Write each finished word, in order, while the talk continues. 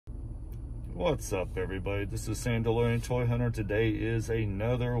What's up, everybody? This is Sando Toy Hunter. Today is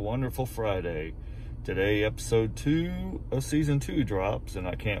another wonderful Friday. Today, episode 2 of season 2 drops, and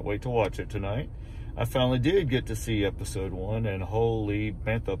I can't wait to watch it tonight. I finally did get to see episode 1, and holy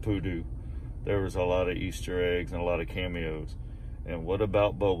bantha poodoo. There was a lot of Easter eggs and a lot of cameos. And what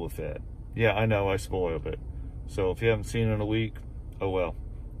about Boba Fett? Yeah, I know I spoiled it. So if you haven't seen it in a week, oh well.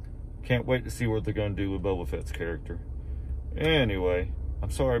 Can't wait to see what they're going to do with Boba Fett's character. Anyway, I'm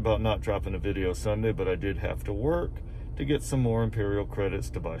sorry about not dropping a video Sunday, but I did have to work to get some more Imperial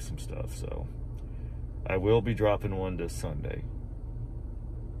credits to buy some stuff. So I will be dropping one this Sunday,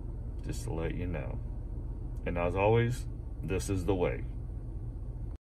 just to let you know. And as always, this is the way.